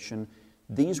Foundation.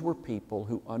 These were people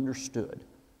who understood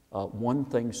one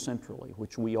thing centrally,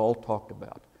 which we all talked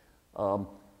about.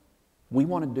 We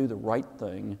want to do the right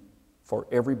thing for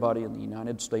everybody in the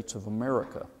United States of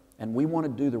America, and we want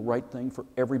to do the right thing for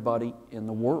everybody in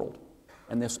the world.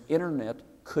 And this internet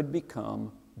could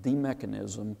become the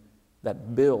mechanism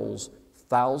that builds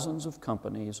thousands of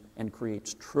companies and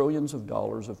creates trillions of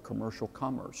dollars of commercial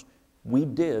commerce. We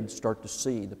did start to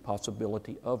see the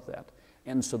possibility of that.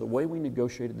 And so the way we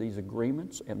negotiated these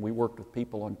agreements, and we worked with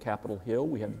people on Capitol Hill,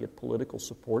 we had to get political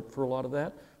support for a lot of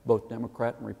that, both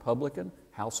Democrat and Republican,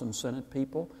 House and Senate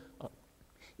people.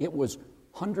 It was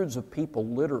hundreds of people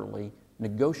literally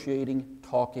negotiating,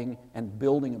 talking, and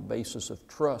building a basis of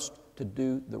trust to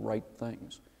do the right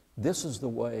things. This is the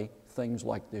way things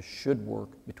like this should work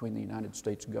between the United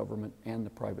States government and the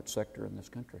private sector in this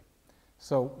country.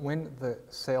 So when the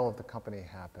sale of the company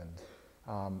happened,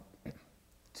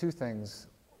 two things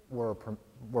were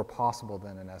possible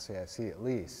then in SAIC at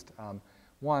least.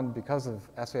 One, because of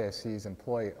SAIC's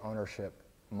employee ownership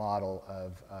model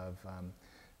of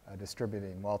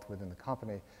distributing wealth within the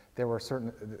company, there were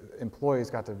certain employees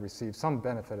got to receive some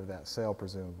benefit of that sale,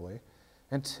 presumably.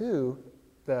 And two,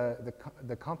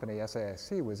 the company,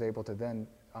 SAIC, was able to then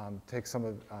take some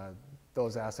of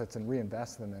those assets and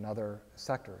reinvest them in other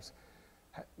sectors.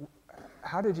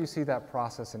 How did you see that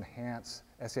process enhance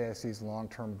SAIC's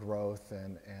long-term growth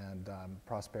and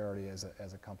prosperity as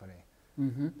a company?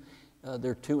 Mm-hmm.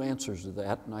 There are two answers to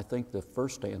that, and I think the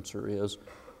first answer is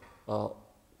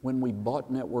when we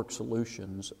bought Network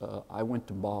Solutions, I went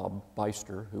to Bob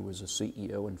Beister, who was a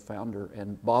CEO and founder,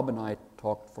 and Bob and I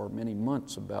talked for many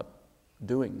months about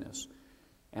doing this.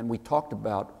 And we talked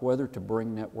about whether to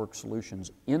bring Network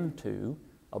Solutions into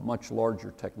a much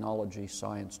larger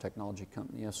science technology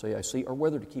company, SAIC, or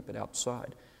whether to keep it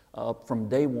outside. From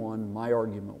day one, my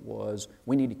argument was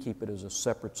we need to keep it as a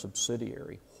separate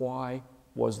subsidiary. Why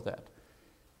was that?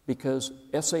 Because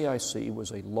SAIC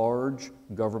was a large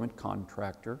government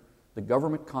contractor. The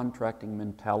government contracting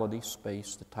mentality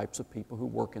space, the types of people who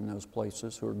work in those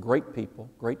places, who are great people,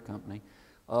 great company,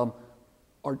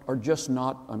 are just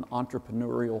not an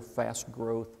entrepreneurial, fast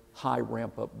growth, high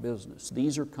ramp-up business.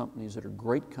 These are companies that are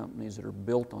great companies that are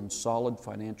built on solid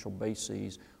financial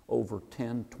bases over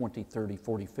 10, 20, 30,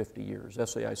 40, 50 years.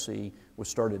 SAIC was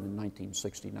started in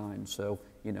 1969, so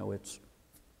it's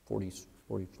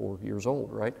 44 years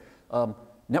old, right?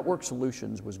 Network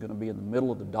Solutions was going to be in the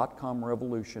middle of the dot-com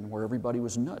revolution where everybody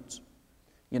was nuts.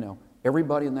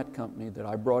 Everybody in that company that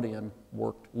I brought in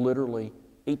worked literally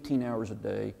 18 hours a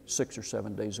day, 6 or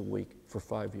 7 days a week for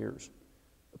 5 years.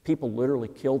 People literally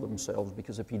killed themselves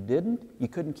because if you didn't, you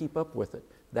couldn't keep up with it.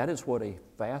 That is what a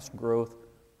fast growth,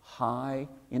 high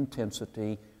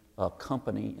intensity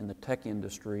company in the tech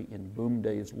industry in boom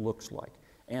days looks like.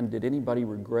 And did anybody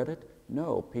regret it?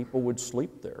 No. People would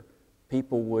sleep there.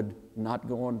 People would not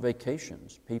go on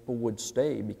vacations. People would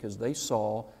stay because they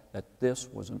saw that this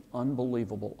was an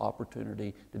unbelievable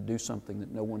opportunity to do something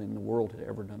that no one in the world had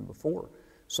ever done before.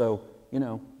 So,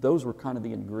 those were kind of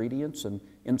the ingredients, and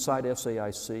inside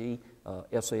SAIC,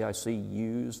 SAIC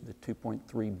used the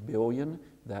 $2.3 billion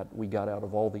that we got out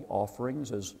of all the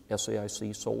offerings as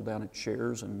SAIC sold down its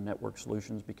shares and Network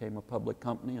Solutions became a public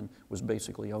company and was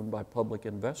basically owned by public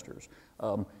investors.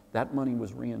 That money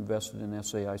was reinvested in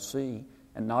SAIC,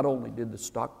 and not only did the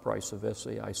stock price of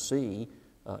SAIC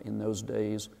in those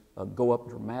days go up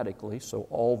dramatically, so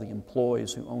all the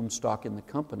employees who owned stock in the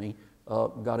company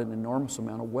got an enormous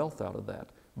amount of wealth out of that.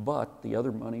 But the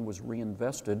other money was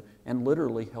reinvested and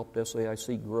literally helped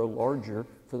SAIC grow larger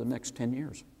for the next 10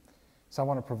 years. So I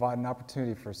want to provide an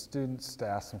opportunity for students to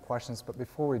ask some questions, but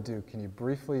before we do, can you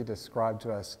briefly describe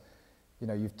to us, you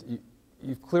know,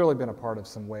 you've clearly been a part of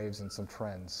some waves and some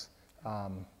trends.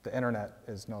 The internet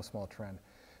is no small trend.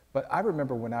 But I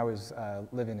remember when I was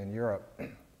living in Europe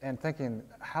and thinking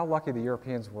how lucky the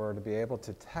Europeans were to be able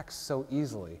to text so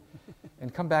easily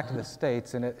and come back to the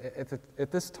States. And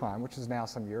at this time, which is now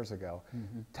some years ago,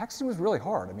 texting was really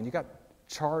hard. I mean, you got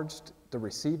charged to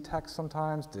receive text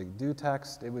sometimes, to do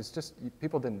text. It was just,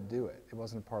 people didn't do it. It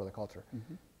wasn't a part of the culture.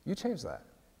 You changed that.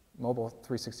 Mobile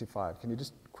 365. Can you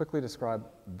just quickly describe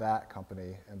that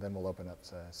company, and then we'll open up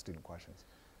to student questions.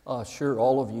 Sure.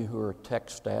 All of you who are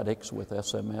text addicts with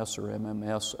SMS or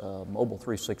MMS, Mobile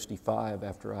 365,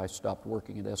 after I stopped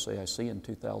working at SAIC in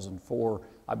 2004,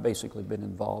 I've basically been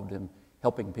involved in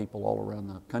helping people all around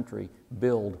the country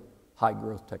build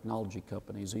high-growth technology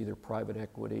companies, either private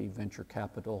equity, venture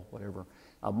capital, whatever.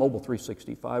 Mobile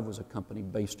 365 was a company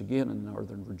based again in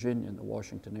Northern Virginia, in the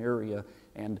Washington area,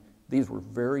 and these were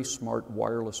very smart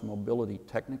wireless mobility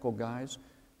technical guys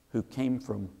who came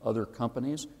from other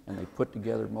companies, and they put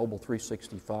together Mobile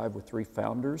 365 with 3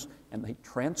 founders, and they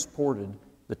transported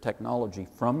the technology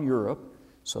from Europe.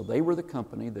 So they were the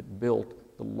company that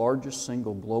built the largest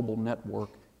single global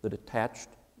network that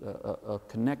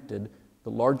connected the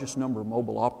largest number of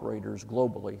mobile operators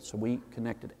globally. So we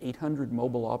connected 800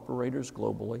 mobile operators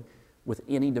globally with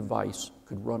any device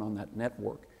could run on that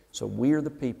network. So we are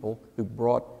the people who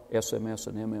brought SMS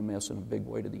and MMS in a big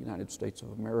way to the United States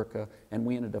of America, and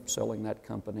we ended up selling that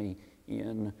company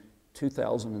in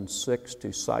 2006 to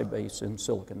SAIC in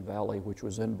Silicon Valley, which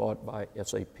was then bought by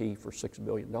SAP for $6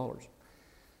 billion.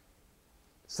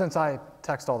 Since I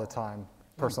text all the time,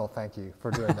 personal thank you for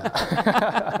doing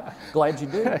that. Glad you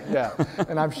did. Yeah,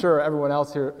 and I'm sure everyone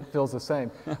else here feels the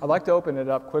same. I'd like to open it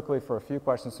up quickly for a few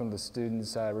questions from the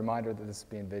students. Reminder that this is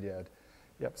being videoed.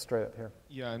 Yep, straight up here.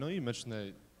 Yeah, I know you mentioned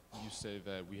that you say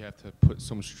that we have to put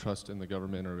so much trust in the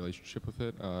government or relationship with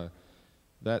it.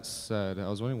 That said, I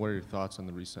was wondering what are your thoughts on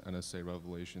the recent NSA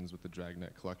revelations with the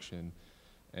Dragnet collection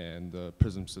and the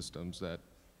PRISM systems that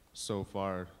so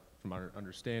far, from our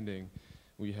understanding,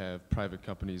 we have private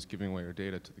companies giving away our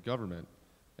data to the government,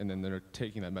 and then they're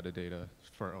taking that metadata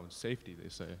for our own safety, they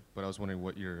say. But I was wondering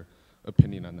what your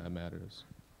opinion on that matter is.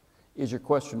 Is your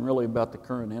question really about the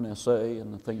current NSA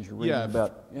and the things you're reading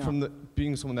about? Yeah, from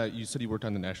being someone that you said you worked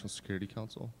on the National Security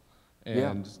Council,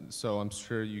 and so I'm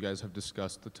sure you guys have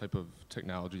discussed the type of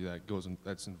technology that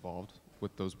that's involved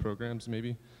with those programs,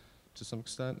 maybe to some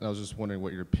extent. And I was just wondering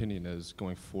what your opinion is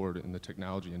going forward in the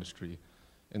technology industry,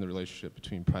 in the relationship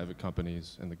between private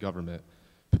companies and the government,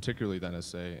 particularly the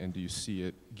NSA, and do you see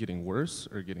it getting worse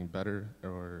or getting better,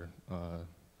 or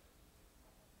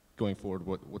going forward,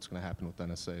 what's going to happen with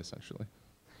NSA, essentially?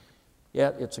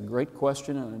 Yeah, it's a great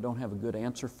question, and I don't have a good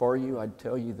answer for you. I'd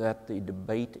tell you that the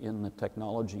debate in the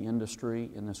technology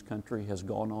industry in this country has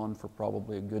gone on for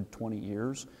probably a good 20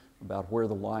 years about where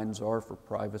the lines are for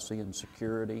privacy and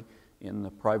security in the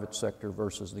private sector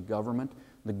versus the government.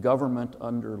 The government,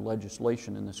 under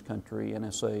legislation in this country,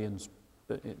 NSA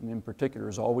in particular,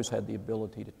 has always had the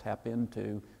ability to tap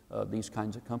into these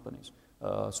kinds of companies.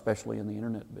 Especially in the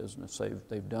internet business.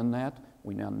 They've done that.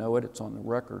 We now know it. It's on the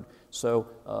record. So,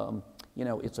 you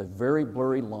know, it's a very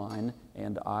blurry line,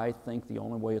 and I think the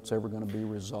only way it's ever going to be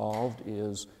resolved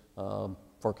is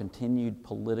for continued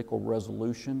political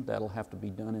resolution. That'll have to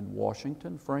be done in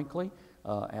Washington, frankly,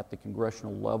 at the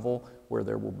congressional level, where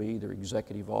there will be either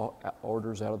executive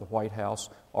orders out of the White House,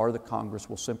 or the Congress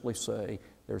will simply say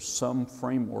there's some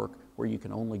framework where you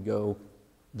can only go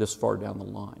this far down the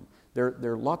line. There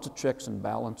are lots of checks and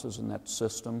balances in that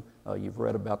system. You've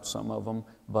read about some of them.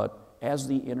 But as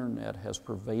the internet has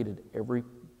pervaded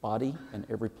everybody and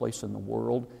every place in the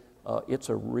world, it's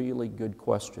a really good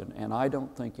question. And I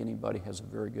don't think anybody has a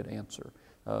very good answer.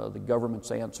 The government's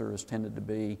answer has tended to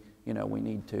be, you know, we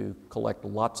need to collect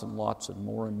lots and lots and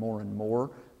more and more and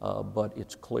more. But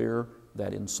it's clear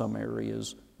that in some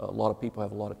areas, a lot of people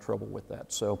have a lot of trouble with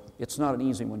that. So it's not an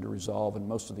easy one to resolve, and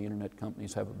most of the internet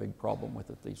companies have a big problem with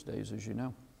it these days, as you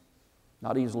know.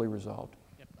 Not easily resolved.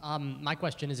 Yep. My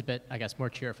question is a bit, I guess, more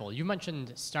cheerful. You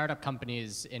mentioned startup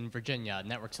companies in Virginia,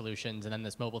 Network Solutions, and then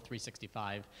this Mobile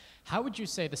 365. How would you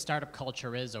say the startup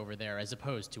culture is over there as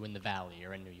opposed to in the Valley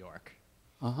or in New York?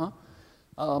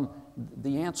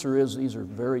 The answer is these are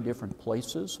very different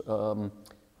places.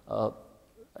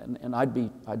 And I'd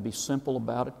be simple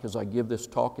about it because I give this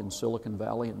talk in Silicon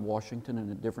Valley and Washington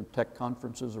and at different tech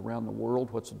conferences around the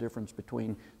world. What's the difference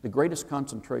between the greatest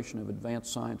concentration of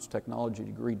advanced science technology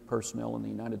degreed personnel in the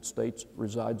United States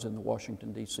resides in the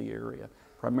Washington, D.C. area,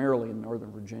 primarily in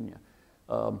Northern Virginia.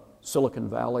 Silicon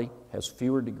Valley has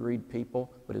fewer degreed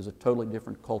people, but is a totally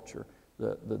different culture.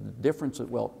 The difference is,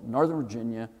 well, Northern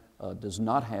Virginia does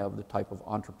not have the type of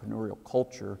entrepreneurial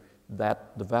culture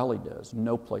that the Valley does.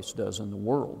 No place does in the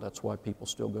world. That's why people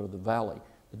still go to the Valley.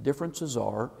 The differences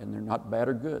are, and they're not bad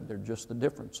or good, they're just the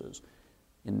differences.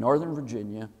 In Northern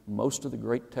Virginia, most of the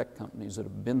great tech companies that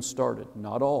have been started,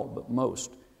 not all, but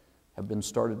most, have been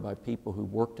started by people who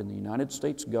worked in the United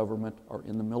States government or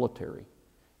in the military.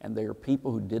 And they are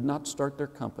people who did not start their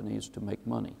companies to make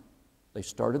money. They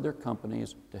started their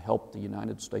companies to help the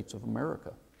United States of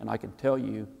America. And I can tell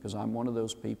you, because I'm one of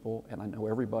those people, and I know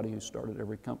everybody who started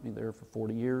every company there for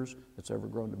 40 years that's ever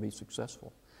grown to be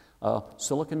successful.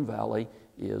 Silicon Valley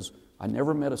is, I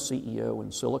never met a CEO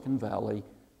in Silicon Valley,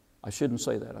 I shouldn't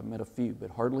say that, I met a few, but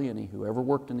hardly any who ever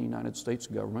worked in the United States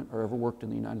government or ever worked in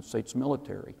the United States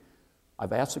military.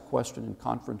 I've asked a question in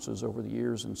conferences over the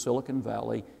years in Silicon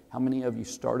Valley, how many of you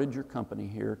started your company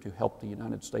here to help the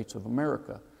United States of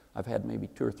America? I've had maybe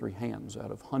 2 or 3 hands out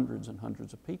of hundreds and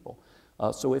hundreds of people.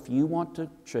 So if you want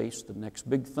to chase the next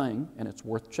big thing, and it's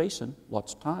worth chasing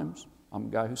lots of times, I'm a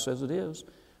guy who says it is,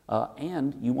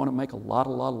 and you want to make a lot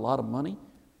of money,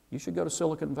 you should go to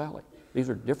Silicon Valley. These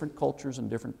are different cultures and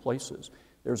different places.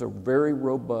 There's a very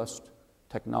robust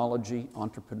technology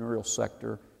entrepreneurial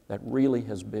sector that really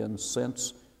has been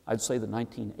since, I'd say, the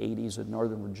 1980s in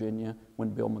Northern Virginia when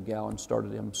Bill McGowan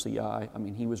started MCI. I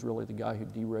mean, he was really the guy who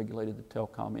deregulated the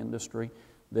telecom industry.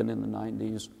 Then in the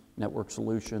 90s, Network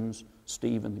Solutions,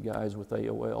 Steve and the guys with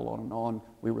AOL, on and on.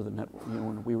 We were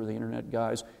we were the internet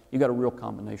guys. You got a real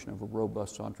combination of a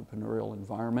robust entrepreneurial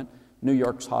environment. New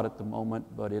York's hot at the moment,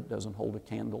 but it doesn't hold a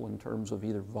candle in terms of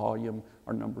either volume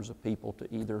or numbers of people to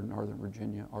either Northern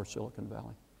Virginia or Silicon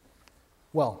Valley.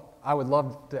 Well, I would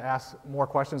love to ask more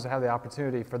questions, to have the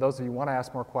opportunity. For those of you who want to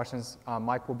ask more questions,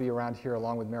 Mike will be around here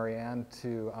along with Mary Ann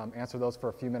to answer those for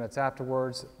a few minutes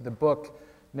afterwards. The book,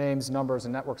 Names, Numbers,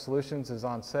 and Network Solutions, is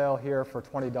on sale here for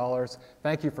 $20.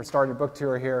 Thank you for starting your book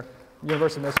tour here.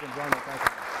 University of Michigan, join me. Thank you.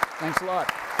 Thanks a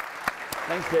lot.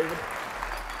 Thanks, David.